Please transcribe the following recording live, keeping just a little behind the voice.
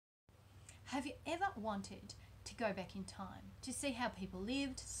Have you ever wanted to go back in time to see how people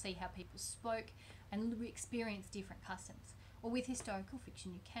lived, see how people spoke, and experience different customs? Well, with historical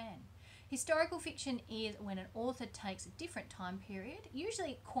fiction, you can. Historical fiction is when an author takes a different time period,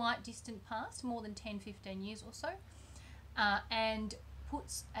 usually quite distant past, more than 10-15 years or so, and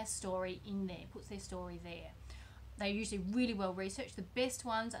puts a story in there, puts their story there. They're usually really well researched. The best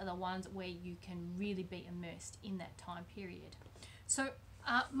ones are the ones where you can really be immersed in that time period. So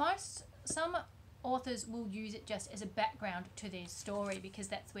some authors will use it just as a background to their story because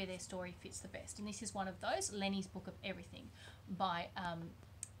that's where their story fits the best. And this is one of those, Lenny's Book of Everything by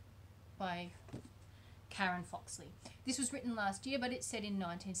Karen Foxlee. This was written last year, but it's set in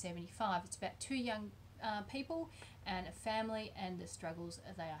 1975. It's about two young people and a family and the struggles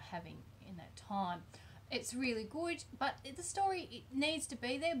they are having in that time. It's really good, but the story, it needs to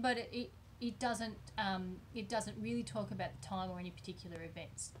be there, but it doesn't really talk about the time or any particular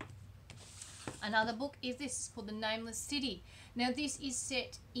events. Another book is this, called The Nameless City. Now this is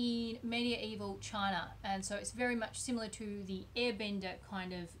set in medieval China, and so it's very much similar to the Airbender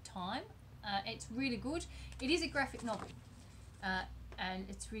kind of time. It's really good. It is a graphic novel, and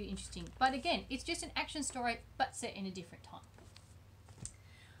it's really interesting. But again, it's just an action story, but set in a different time.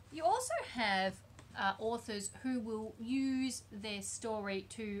 You also have authors who will use their story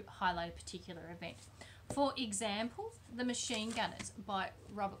to highlight a particular event. For example, The Machine Gunners by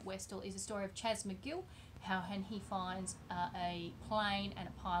Robert Westall is a story of Chas McGill, how he finds a plane and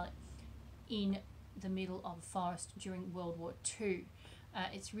a pilot in the middle of a forest during World War II.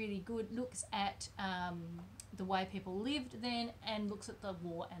 It's really good, looks at the way people lived then and looks at the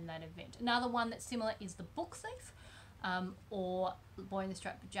war and that event. Another one that's similar is The Book Thief or Boy in the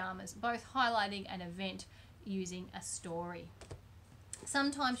Striped Pajamas, both highlighting an event using a story.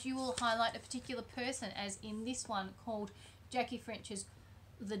 Sometimes you will highlight a particular person, as in this one called Jackie French's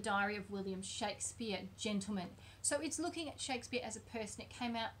The Diary of William Shakespeare, Gentleman. So it's looking at Shakespeare as a person. It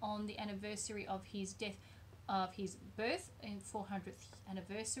came out on the anniversary of his death, of his birth, in 400th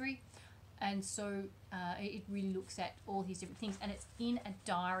anniversary. And so it really looks at all his different things, and it's in a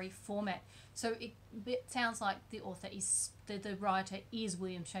diary format. So it sounds like the author is, the writer is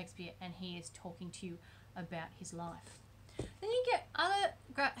William Shakespeare, and he is talking to you about his life. Then you get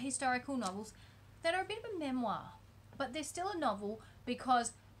other historical novels that are a bit of a memoir, but they're still a novel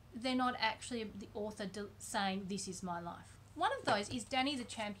because they're not actually the author saying, this is my life. One of those is Danny the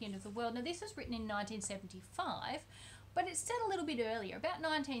Champion of the World. Now this was written in 1975, but it's set a little bit earlier, about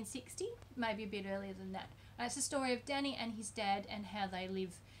 1960, maybe a bit earlier than that. And it's a story of Danny and his dad and how they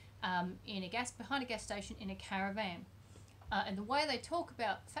live behind a gas station in a caravan. And the way they talk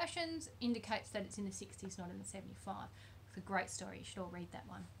about fashions indicates that it's in the 60s, not in the 75. It's a great story. You should all read that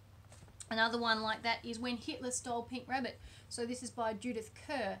one. Another one like that is When Hitler Stole Pink Rabbit. So this is by Judith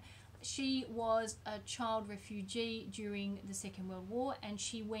Kerr. She was a child refugee during the Second World War, and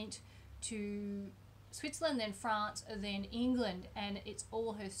she went to Switzerland, then France, then England, and it's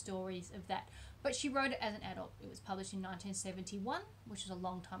all her stories of that. But she wrote it as an adult. It was published in 1971, which is a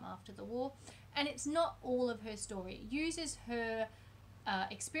long time after the war, and it's not all of her story. It uses her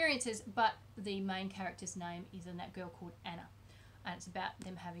experiences, but the main character's name is in that girl called Anna, and it's about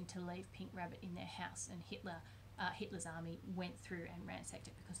them having to leave Pink Rabbit in their house, and Hitler's army went through and ransacked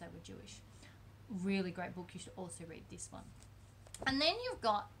it because they were Jewish. Really great book. You should also read this one. And then you've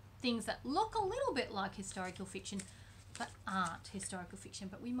got things that look a little bit like historical fiction but aren't historical fiction,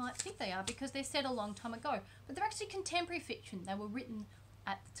 but we might think they are because they're set a long time ago, but they're actually contemporary fiction. They were written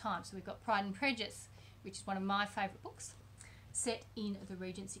at the time. So we've got Pride and Prejudice, which is one of my favourite books, set in the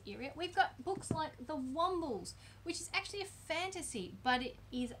Regency area. We've got books like The Wombles, which is actually a fantasy, but it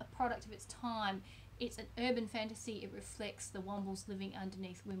is a product of its time. It's an urban fantasy. It reflects the Wombles living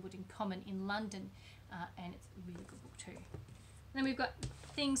underneath Wimbledon Common in London, and it's a really good book too. And then we've got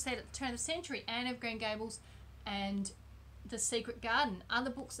things set at the turn of the century, Anne of Green Gables and The Secret Garden. Other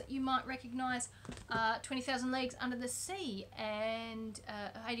books that you might recognise, 20,000 Leagues Under the Sea and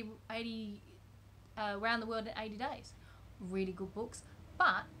 80 Around the World in 80 Days. Really good books,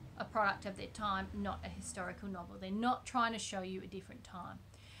 but a product of their time, not a historical novel. They're not trying to show you a different time.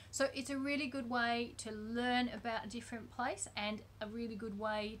 So it's a really good way to learn about a different place and a really good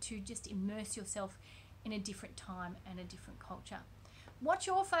way to just immerse yourself in a different time and a different culture. What's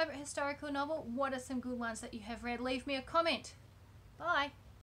your favourite historical novel? What are some good ones that you have read? Leave me a comment. Bye.